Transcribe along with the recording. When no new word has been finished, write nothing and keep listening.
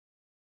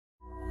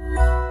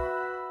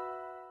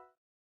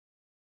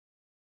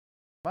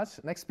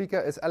Much. Next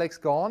speaker is Alex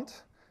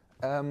Gaunt,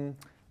 and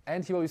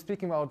he will be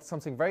speaking about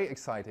something very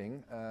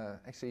exciting,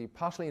 actually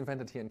partially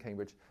invented here in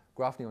Cambridge,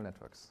 graph neural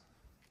networks.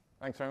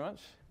 Thanks very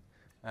much.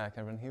 Can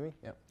everyone hear me?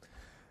 Yep.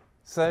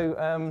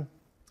 So,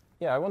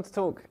 I want to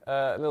talk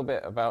a little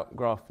bit about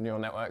graph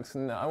neural networks,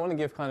 and I want to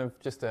give kind of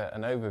just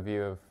an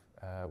overview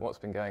of what's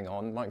been going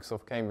on.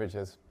 Microsoft Cambridge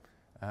has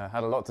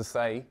had a lot to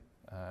say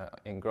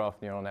in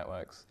graph neural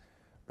networks,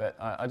 but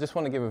I just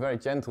want to give a very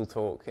gentle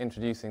talk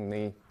introducing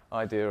the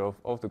idea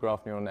of the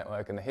graph neural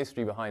network and the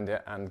history behind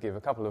it, and give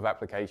a couple of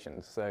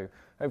applications. So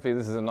hopefully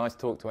this is a nice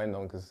talk to end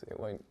on because it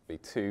won't be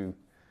too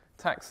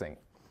taxing.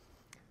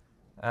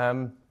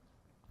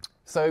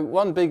 So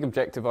one big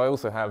objective I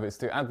also have is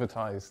to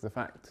advertise the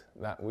fact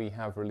that we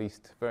have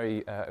released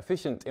very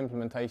efficient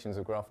implementations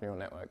of graph neural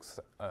networks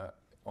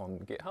on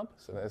GitHub.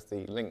 So there's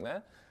the link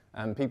there.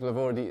 And people have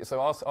already, so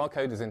our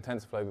code is in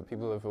TensorFlow, but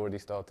people have already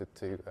started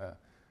to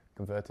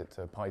convert it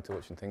to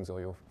PyTorch and things, or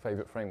your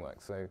favorite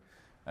frameworks. So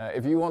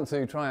if you want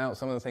to try out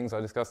some of the things I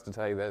discussed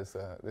today, there's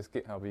this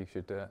GitHub, you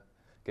should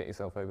get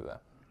yourself over there.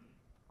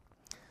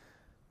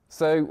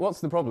 So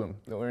what's the problem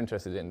that we're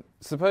interested in?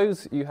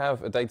 Suppose you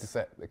have a data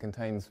set that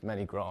contains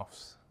many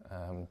graphs,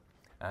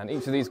 and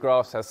each of these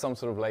graphs has some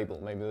sort of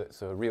label. Maybe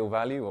it's a real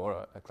value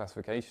or a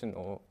classification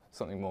or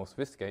something more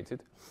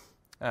sophisticated.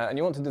 And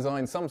you want to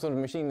design some sort of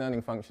machine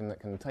learning function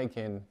that can take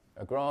in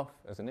a graph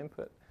as an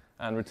input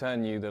and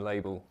return you the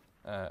label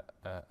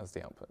as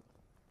the output.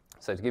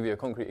 So to give you a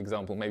concrete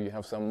example, maybe you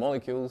have some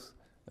molecules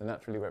that are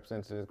naturally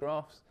represented as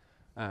graphs,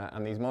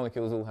 and these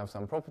molecules all have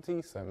some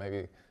properties. So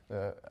maybe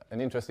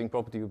an interesting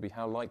property would be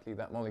how likely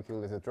that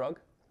molecule is a drug.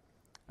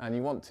 And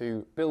you want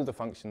to build a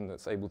function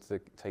that's able to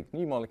take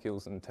new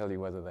molecules and tell you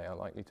whether they are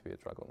likely to be a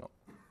drug or not.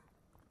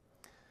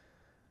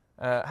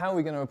 How are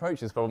we going to approach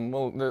this problem?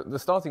 Well, the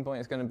starting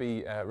point is going to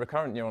be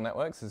recurrent neural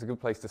networks. It's a good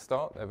place to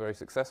start. They're very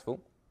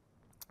successful.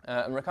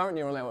 And recurrent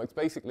neural networks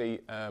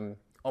basically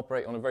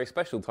operate on a very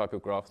special type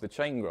of graph, the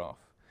chain graph.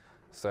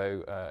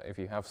 So if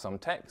you have some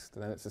text,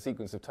 then it's a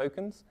sequence of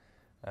tokens,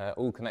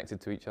 all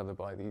connected to each other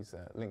by these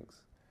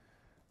links.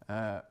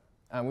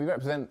 And we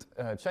represent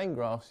chain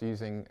graphs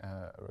using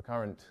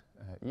recurrent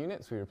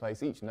units. We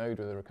replace each node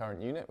with a recurrent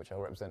unit, which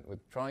I'll represent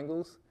with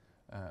triangles,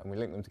 and we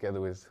link them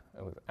together with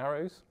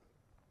arrows.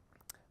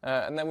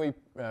 And then we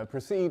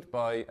proceed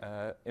by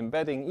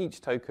embedding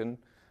each token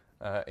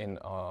in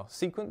our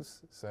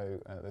sequence. So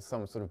there's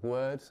some sort of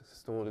word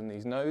stored in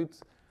these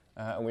nodes,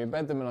 and we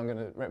embed them, and I'm going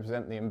to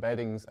represent the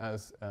embeddings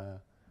as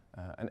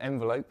an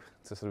envelope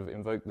to sort of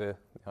invoke the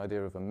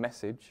idea of a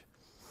message.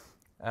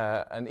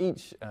 And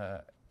each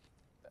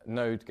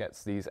node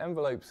gets these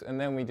envelopes, and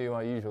then we do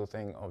our usual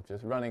thing of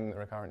just running the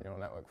recurrent neural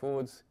network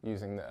forwards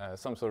using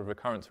some sort of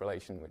recurrence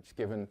relation, which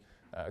given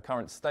a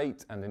current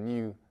state and a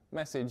new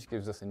message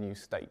gives us a new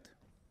state.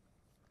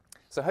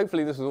 So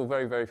hopefully this is all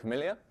very, very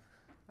familiar.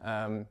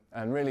 And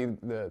really,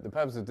 the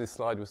purpose of this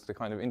slide was to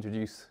kind of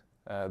introduce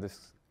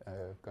this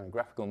kind of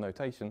graphical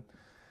notation.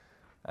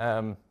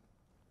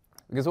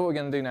 Because what we're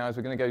going to do now is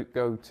we're going to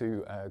go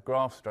to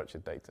graph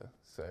structured data.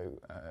 So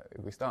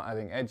if we start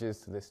adding edges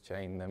to this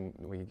chain, then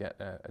we get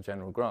a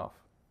general graph.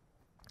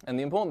 And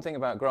the important thing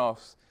about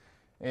graphs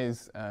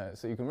is,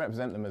 so you can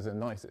represent them as a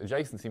nice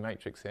adjacency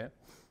matrix here.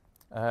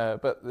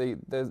 But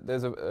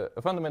there's a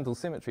fundamental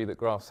symmetry that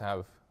graphs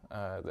have.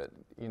 That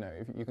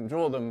if you can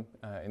draw them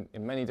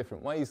in many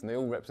different ways, and they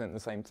all represent the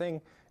same thing.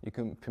 You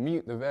can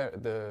commute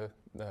the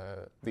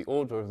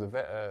order of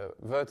the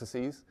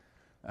vertices,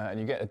 and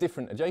you get a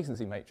different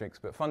adjacency matrix.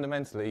 But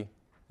fundamentally,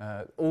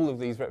 all of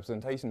these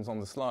representations on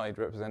the slide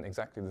represent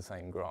exactly the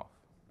same graph.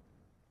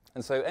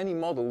 And so any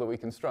model that we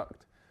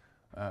construct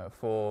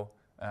for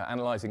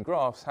analyzing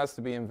graphs has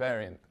to be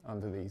invariant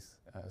under these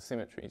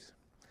symmetries.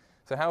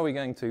 So how are we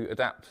going to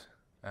adapt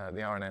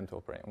the RNN to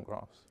operate on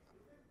graphs?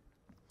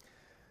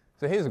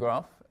 So here's a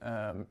graph.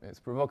 It's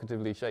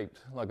provocatively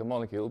shaped like a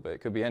molecule, but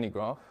it could be any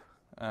graph.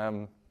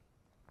 And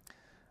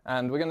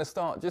we're going to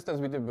start, just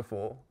as we did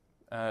before,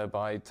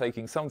 by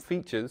taking some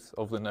features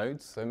of the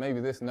nodes. So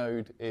maybe this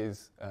node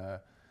is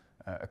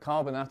a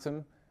carbon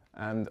atom,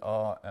 and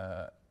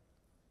our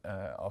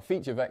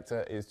feature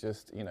vector is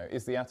just,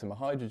 is the atom a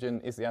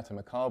hydrogen? Is the atom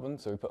a carbon?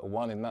 So we put a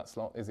 1 in that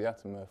slot. Is the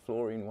atom a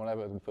fluorine?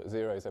 Whatever. We put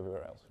zeros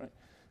everywhere else, right?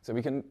 So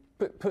we can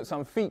put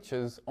some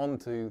features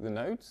onto the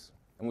nodes,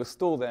 and we'll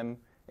store them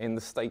in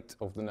the state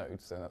of the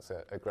node, so that's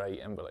a grey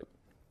envelope.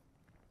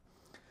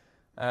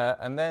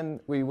 And then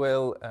we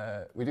do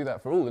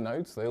that for all the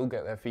nodes, so they all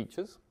get their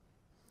features.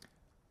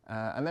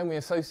 And then we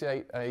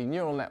associate a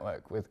neural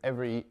network with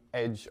every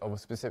edge of a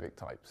specific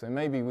type. So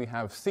maybe we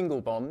have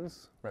single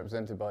bonds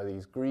represented by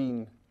these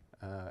green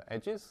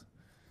edges,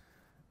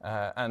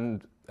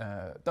 and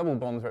double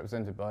bonds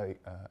represented by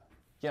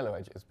yellow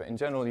edges. But in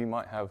general, you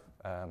might have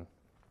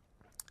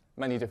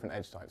many different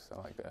edge types. So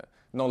like the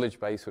knowledge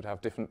base would have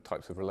different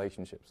types of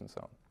relationships and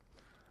so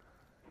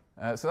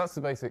on. So that's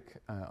the basic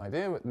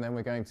idea. And then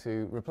we're going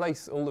to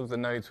replace all of the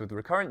nodes with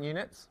recurrent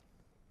units,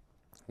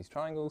 these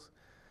triangles.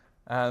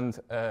 And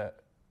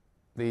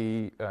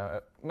the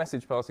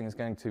message passing is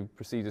going to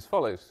proceed as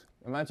follows.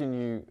 Imagine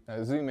you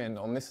zoom in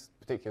on this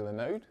particular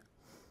node.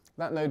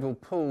 That node will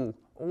pull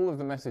all of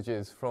the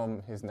messages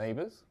from his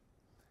neighbors.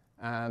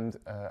 And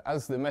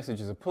as the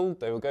messages are pulled,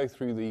 they will go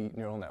through the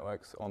neural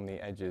networks on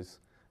the edges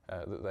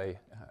that they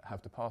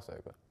have to pass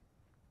over.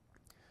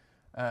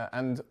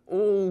 And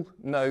all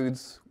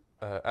nodes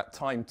at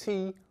time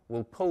t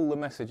will pull the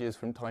messages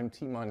from time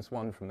t minus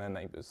 1 from their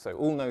neighbors. So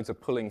all nodes are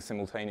pulling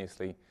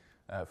simultaneously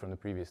from the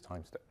previous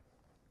time step.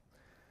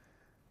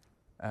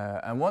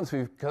 And once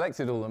we've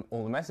collected all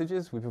the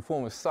messages, we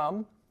perform a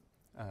sum.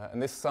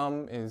 And this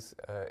sum is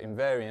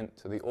invariant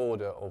to the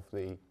order of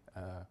the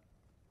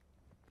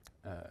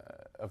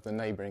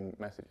neighboring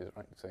messages,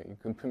 right? So you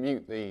can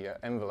commute the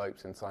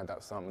envelopes inside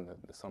that sum, and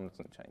the sum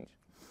doesn't change.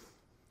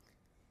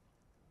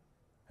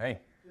 Hey?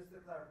 Just a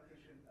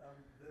clarification.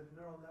 The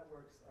neural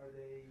networks, are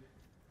they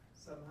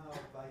somehow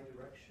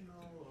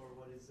bidirectional, or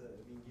what is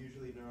it? I mean,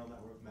 usually neural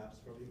network maps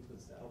from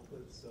inputs to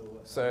outputs, so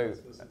how are we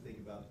supposed to think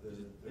about the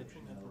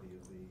directionality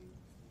of the...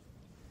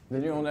 The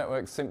neural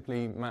network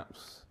simply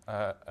maps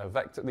a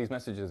vector. These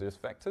messages are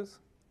just vectors,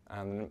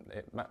 and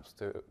it maps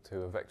to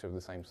a vector of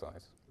the same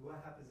size.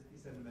 What happens if you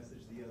send a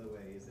message the other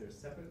way? Is there a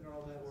separate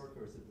neural network,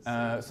 or is it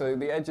the same? So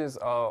the edges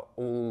are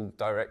all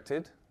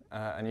directed,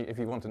 and if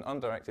you want an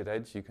undirected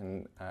edge, you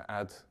can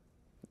add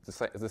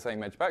the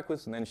same edge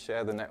backwards and then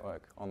share the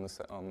network on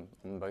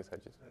both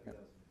edges. Okay.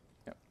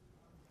 Yep.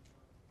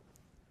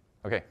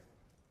 Yep.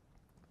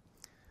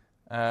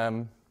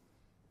 Okay.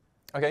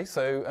 Okay,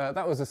 so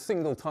that was a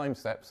single time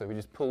step, so we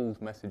just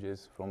pulled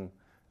messages from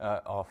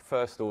our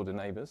first order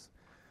neighbors.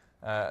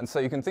 And so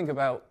you can think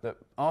about that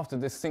after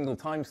this single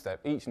time step,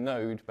 each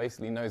node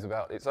basically knows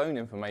about its own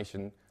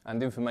information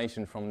and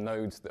information from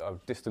nodes that are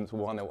distance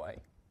 1 away.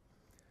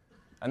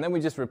 And then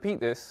we just repeat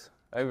this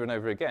over and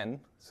over again.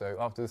 So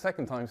after the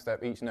second time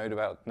step, each node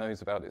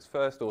knows about its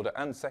first order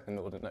and second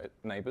order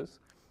neighbors.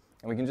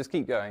 And we can just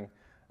keep going.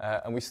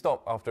 And we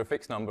stop after a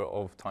fixed number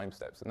of time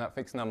steps. And that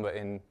fixed number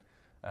in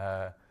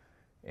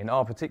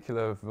our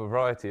particular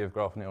variety of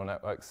graph neural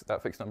networks,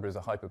 that fixed number is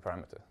a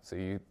hyperparameter. So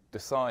you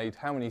decide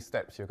how many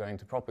steps you're going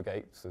to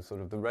propagate, so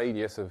sort of the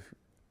radius of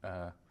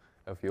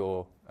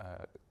your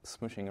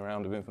smushing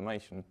around of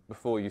information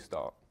before you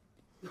start.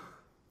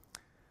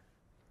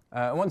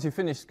 Once you've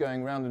finished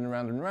going round and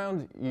round and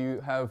round, you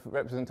have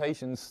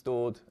representations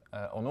stored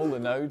on all the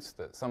nodes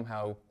that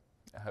somehow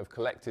have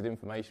collected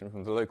information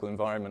from the local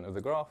environment of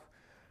the graph.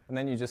 And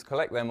then you just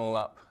collect them all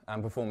up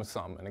and perform a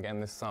sum. And again,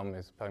 this sum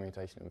is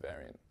permutation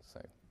invariant. So,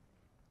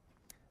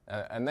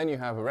 and then you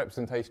have a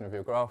representation of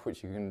your graph,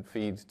 which you can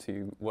feed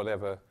to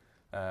whatever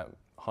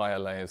higher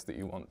layers that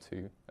you want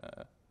to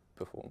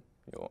perform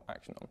your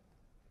action on.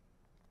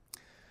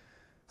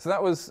 So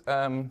that was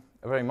a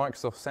very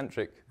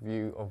Microsoft-centric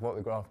view of what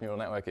the graph neural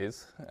network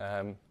is.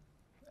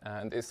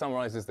 And it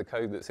summarizes the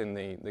code that's in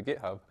the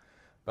GitHub.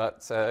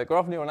 But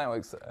graph neural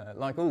networks,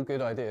 like all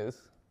good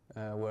ideas,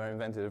 were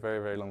invented a very,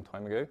 very long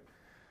time ago,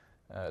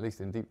 at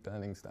least in deep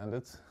learning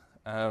standards.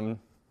 And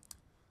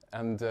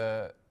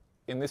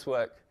in this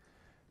work,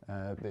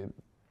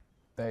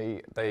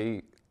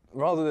 they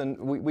rather than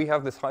we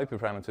have this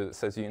hyperparameter that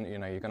says you're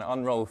going to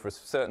unroll for a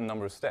certain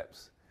number of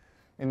steps.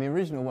 In the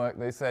original work,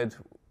 they said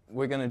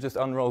we're going to just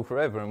unroll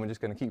forever, and we're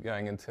just going to keep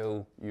going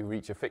until you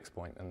reach a fixed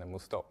point, and then we'll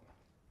stop.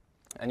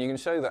 And you can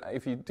show that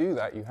if you do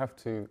that, you have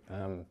to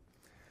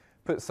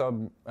put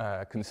some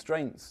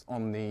constraints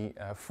on the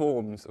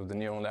forms of the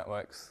neural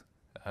networks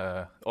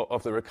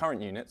of the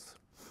recurrent units.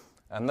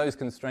 And those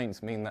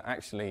constraints mean that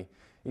actually,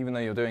 even though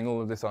you're doing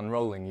all of this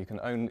unrolling, you can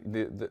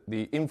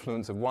the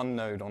influence of one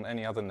node on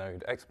any other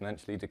node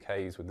exponentially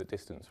decays with the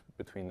distance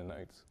between the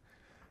nodes.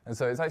 And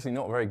so it's actually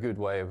not a very good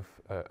way of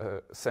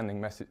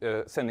sending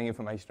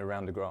information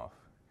around a graph.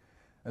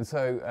 And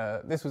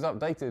so this was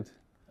updated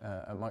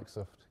at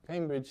Microsoft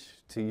Cambridge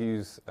to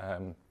use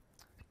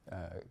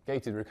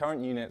gated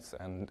recurrent units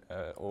and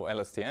or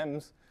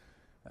LSTMs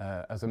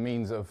as a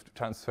means of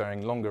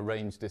transferring longer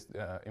range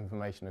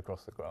information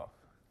across the graph.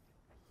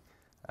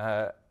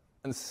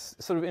 And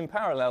sort of in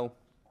parallel,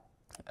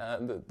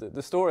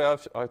 the story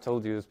I've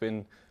told you has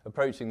been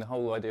approaching the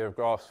whole idea of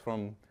graphs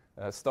from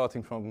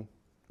starting from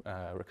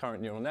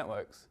recurrent neural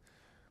networks.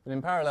 But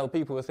in parallel,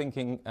 people were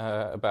thinking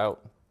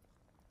about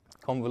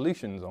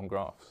convolutions on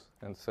graphs.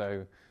 And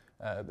so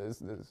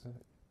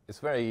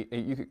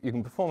you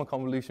can perform a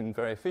convolution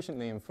very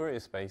efficiently in Fourier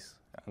space,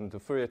 and the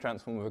Fourier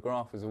transform of a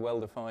graph is a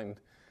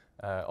well-defined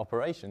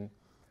operation.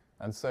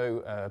 And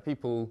so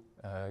people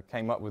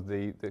came up with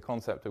the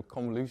concept of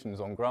convolutions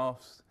on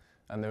graphs,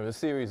 and there are a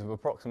series of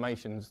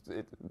approximations.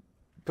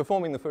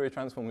 Performing the Fourier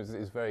transform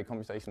is very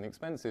computationally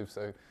expensive,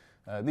 so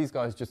these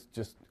guys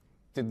just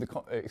did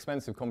the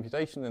expensive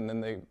computation, and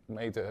then they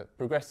made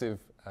progressive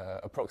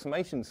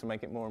approximations to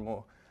make it more and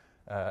more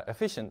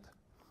efficient.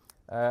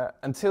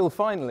 Until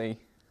finally,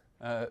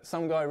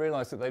 some guy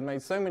realized that they'd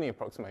made so many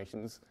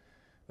approximations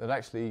that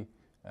actually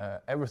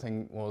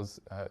everything was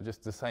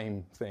just the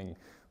same thing.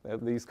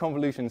 These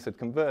convolutions had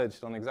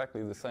converged on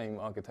exactly the same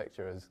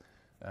architecture as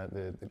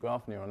the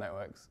graph neural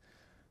networks.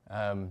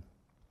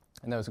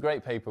 And there was a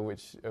great paper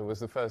which was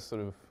the first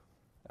sort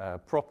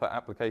of proper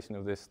application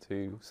of this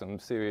to some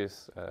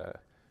serious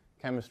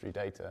chemistry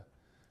data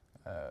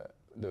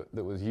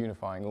that was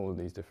unifying all of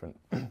these different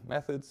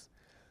methods.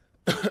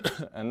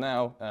 And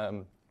now,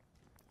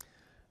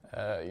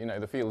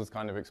 the field has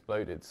kind of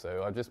exploded.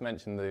 So I've just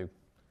mentioned the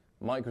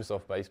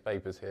Microsoft-based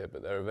papers here,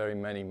 but there are very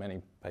many,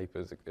 many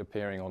papers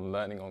appearing on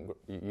learning on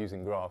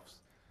using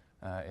graphs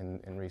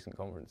in recent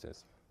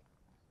conferences.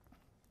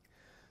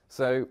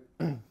 So,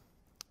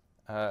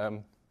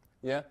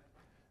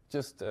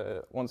 just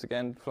once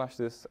again, flash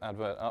this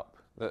advert up.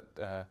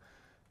 That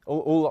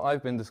all that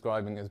I've been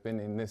describing has been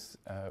in this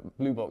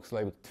blue box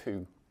labeled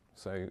 2.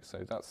 So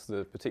that's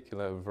the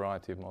particular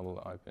variety of model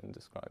that I've been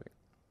describing.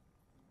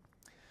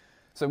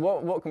 So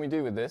what can we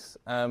do with this?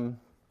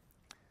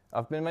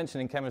 I've been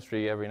mentioning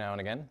chemistry every now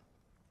and again.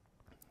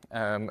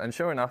 And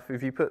sure enough,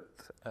 if you put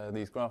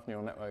these graph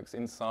neural networks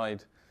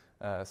inside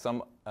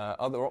some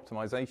other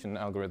optimization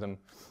algorithm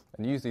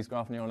and use these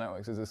graph neural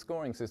networks as a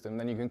scoring system,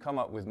 then you can come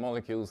up with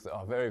molecules that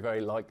are very, very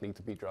likely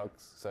to be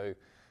drugs. So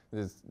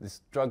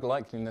this drug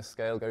likeliness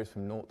scale goes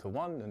from 0 to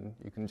 1, and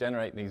you can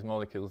generate these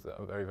molecules that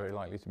are very, very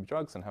likely to be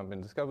drugs and haven't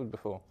been discovered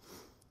before.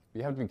 But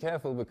you have to be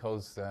careful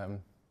because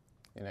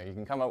you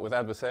can come up with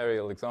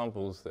adversarial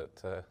examples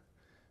that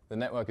the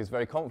network is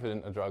very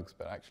confident are drugs,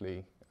 but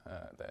actually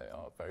they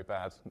are very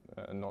bad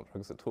and not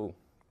drugs at all.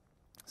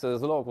 So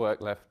there's a lot of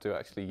work left to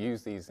actually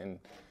use these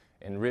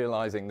in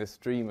realizing this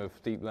dream of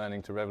deep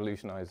learning to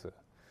revolutionize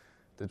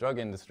the drug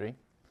industry.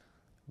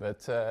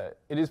 But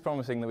it is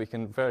promising that we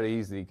can very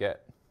easily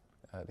get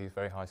these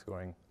very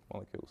high-scoring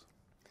molecules.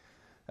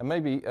 And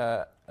maybe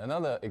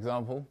another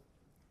example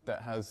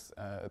that has,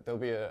 there'll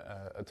be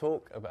a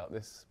talk about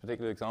this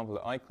particular example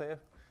at iClear.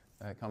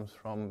 It comes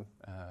from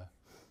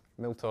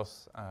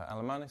Miltos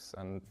Alamanis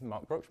and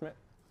Mark Brockschmidt.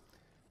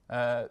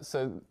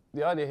 So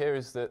the idea here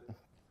is that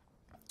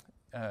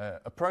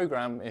a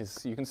program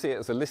is, you can see it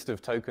as a list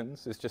of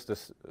tokens. It's just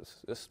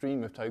a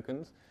stream of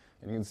tokens.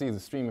 And you can see the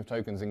stream of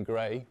tokens in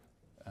gray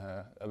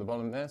at the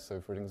bottom there. So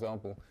for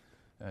example,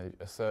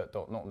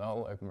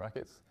 assert.notNull, open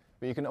brackets.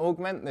 But you can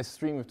augment this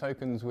stream of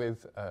tokens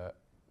with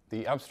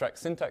the abstract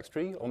syntax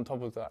tree on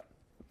top of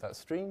that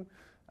stream.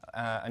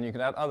 And you can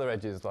add other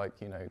edges like,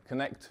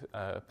 connect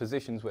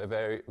positions where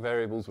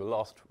variables were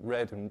last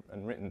read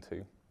and written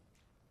to.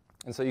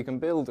 And so you can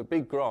build a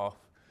big graph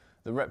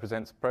that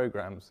represents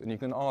programs, and you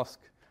can ask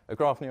a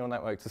graph neural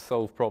network to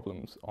solve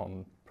problems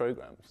on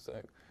programs. So,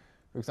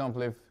 for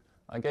example, if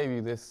I gave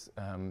you this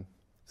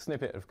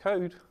snippet of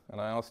code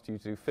and I asked you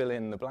to fill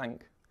in the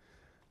blank,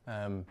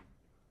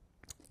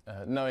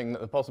 knowing that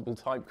the possible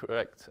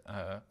type-correct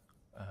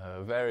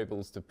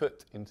variables to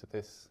put into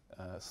this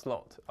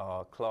slot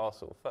are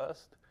class or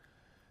first,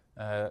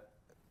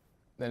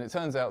 then it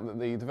turns out that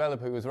the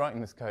developer who was writing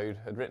this code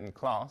had written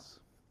class,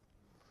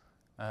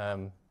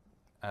 and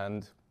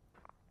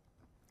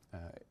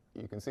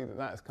you can see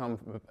that has come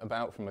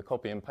about from a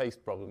copy and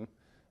paste problem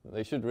that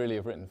they should really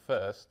have written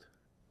first,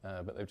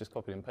 but they've just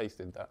copied and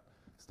pasted that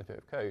snippet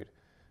of code.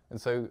 And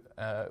so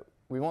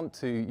we want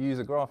to use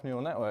a graph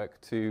neural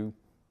network to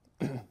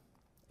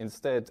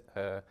instead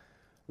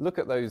look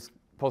at those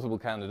possible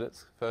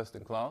candidates, first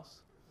in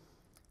class,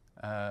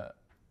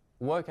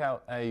 work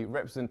out a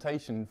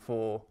representation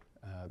for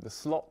the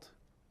slot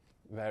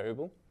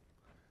variable,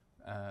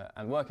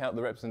 and work out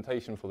the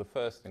representation for the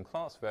first in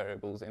class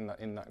variables in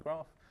that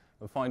graph,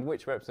 and find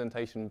which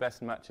representation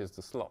best matches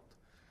the slot.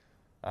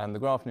 And the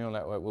graph neural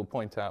network will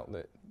point out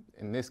that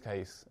in this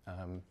case,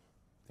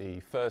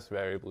 the first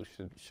variable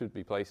should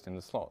be placed in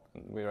the slot,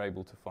 and we're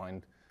able to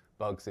find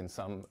bugs in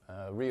some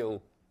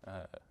real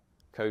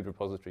code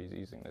repositories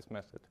using this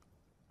method.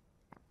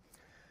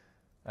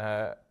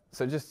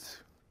 So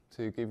just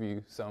to give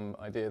you some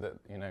idea that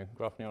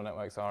graph neural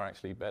networks are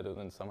actually better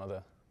than some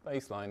other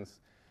baselines,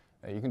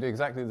 you can do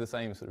exactly the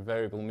same sort of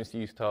variable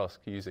misuse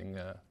task using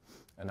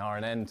an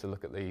RNN to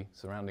look at the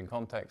surrounding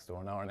context,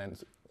 or an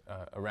RNN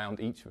around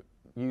each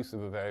use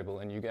of a variable,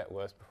 and you get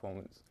worse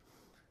performance.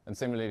 And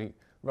similarly,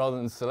 rather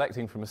than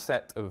selecting from a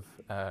set of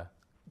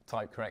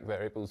type-correct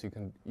variables, you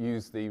can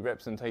use the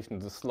representation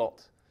of the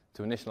slot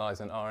to initialize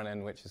an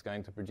RNN, which is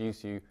going to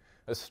produce you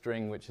a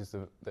string, which is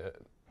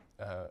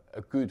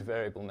a good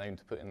variable name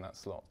to put in that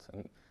slot.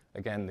 And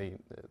again, the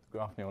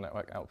graph neural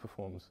network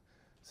outperforms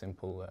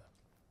simple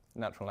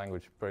natural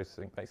language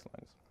processing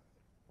baselines.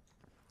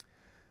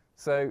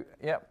 So,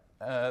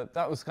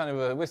 that was kind of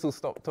a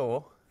whistle-stop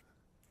tour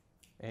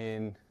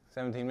in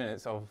 17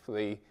 minutes of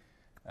the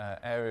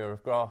area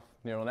of graph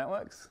neural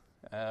networks.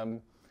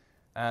 And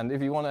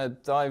if you want to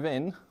dive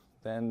in,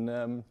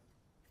 then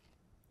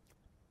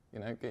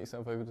get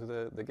yourself over to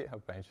the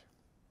GitHub page.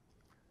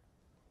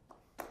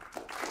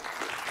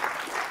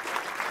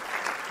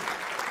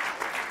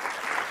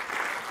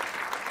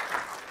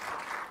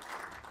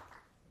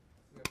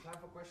 We have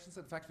time for questions.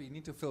 In fact, we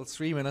need to fill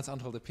 3 minutes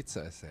until the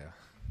pizza is there.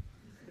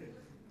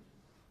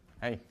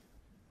 Hey.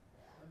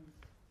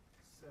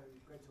 So,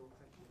 great talk,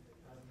 thank you.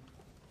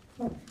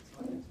 I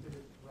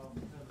considered graph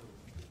kernel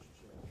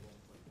literature at one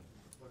point.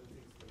 One of the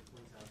things they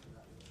point out in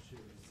that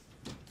literature is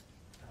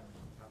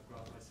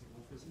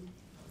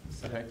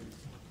So Okay.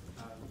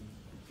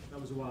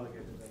 that was a while ago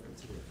that they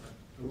looked at it.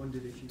 I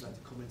wondered if you'd like to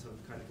comment on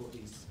kind of what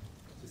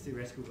the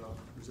theoretical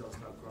results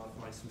about graph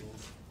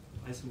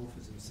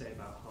isomorphisms say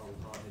about how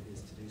hard it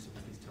is to do some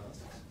of these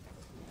tasks.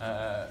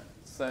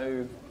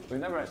 So we've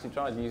never actually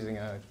tried using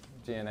a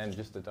GNN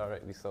just to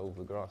directly solve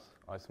the graph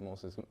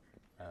isomorphism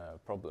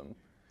problem.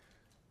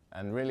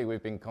 And really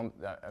we've been,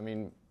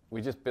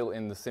 we just built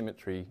in the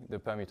symmetry, the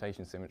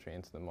permutation symmetry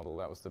into the model.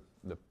 That was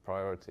the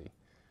priority.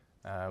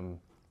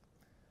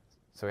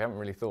 So we haven't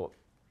really thought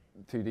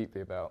too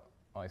deeply about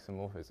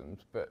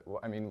isomorphisms. But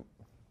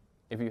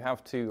if you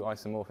have two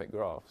isomorphic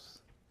graphs,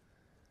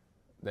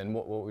 then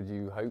what would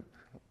you hope?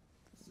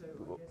 So I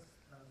guess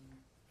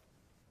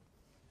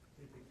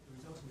the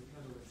result in the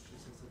kernel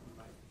literature says something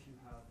like if you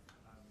have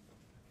a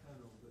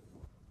kernel that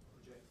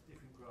projects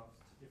different graphs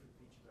to different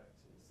feature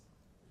vectors,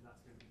 then that's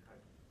going to be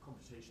quite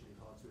computationally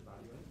hard to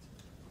evaluate.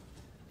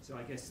 So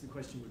I guess the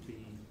question would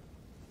be,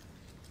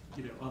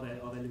 are there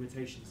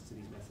limitations to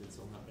these methods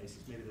on that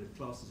basis? Maybe the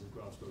classes of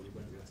graphs where we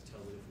won't be able to tell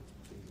the difference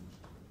between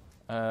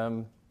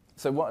them.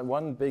 So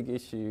one big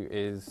issue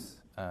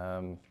is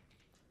that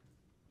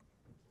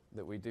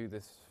we do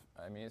this,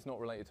 it's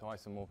not related to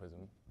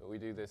isomorphism, but we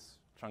do this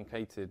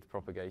truncated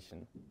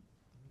propagation.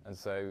 And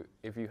so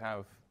if you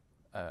have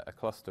a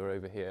cluster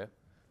over here,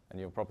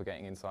 and you're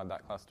propagating inside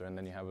that cluster, and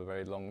then you have a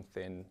very long,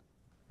 thin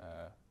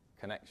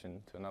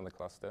connection to another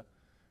cluster,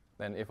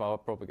 then if our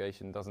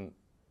propagation doesn't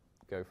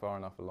go far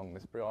enough along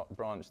this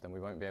branch, then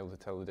we won't be able to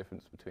tell the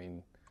difference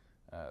between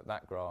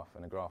that graph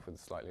and a graph with a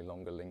slightly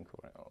longer link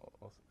or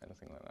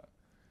anything like that.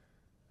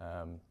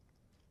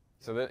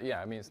 So that,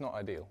 it's not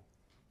ideal,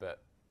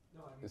 but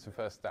it's the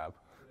first stab.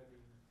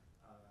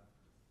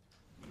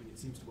 It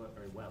seems to work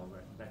very well,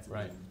 better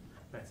than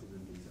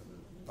these other.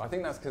 I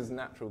think that's because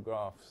natural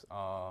graphs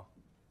are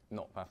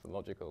not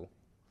pathological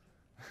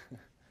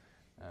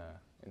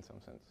in some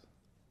sense.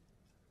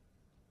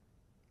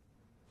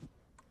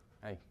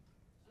 Hey.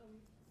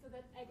 So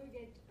that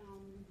aggregate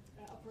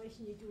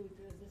operation you do,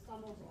 the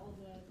sum of all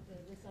the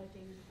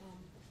resulting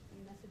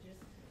messages,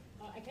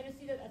 I kind of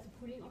see that as a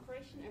pooling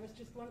operation. I was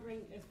just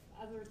wondering if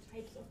other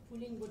types of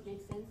pooling would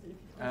make sense.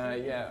 And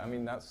if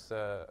you that's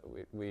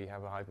we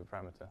have a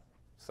hyperparameter,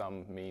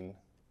 sum, mean,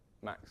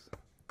 max.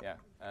 Yeah,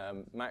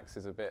 max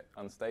is a bit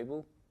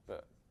unstable,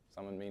 but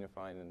sum and mean are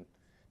fine, and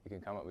you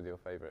can come up with your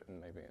favorite, and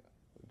maybe it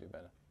would do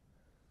better.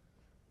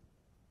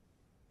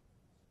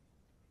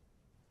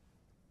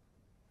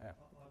 Yeah.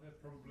 Are there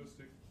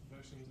probabilistic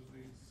versions of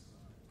these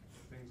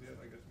things yet?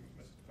 I guess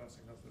message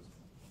passing has this.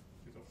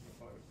 It's often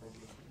applied with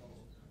probabilistic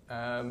models.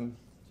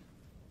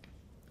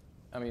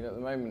 At the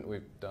moment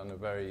we've done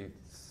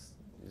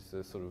it's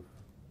a sort of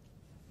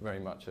very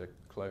much a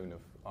clone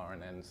of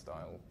RNN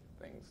style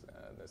things.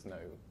 There's no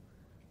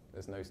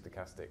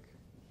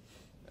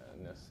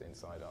stochasticness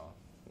inside our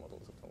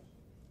models at all.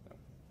 No.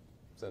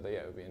 So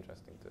it would be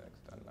interesting to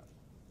extend that.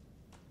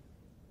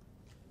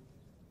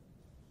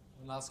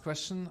 One last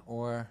question,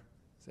 or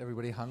is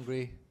everybody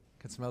hungry?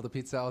 Can smell the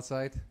pizza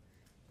outside?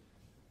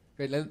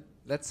 Great,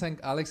 let's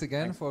thank Alex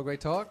again for a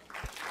great talk.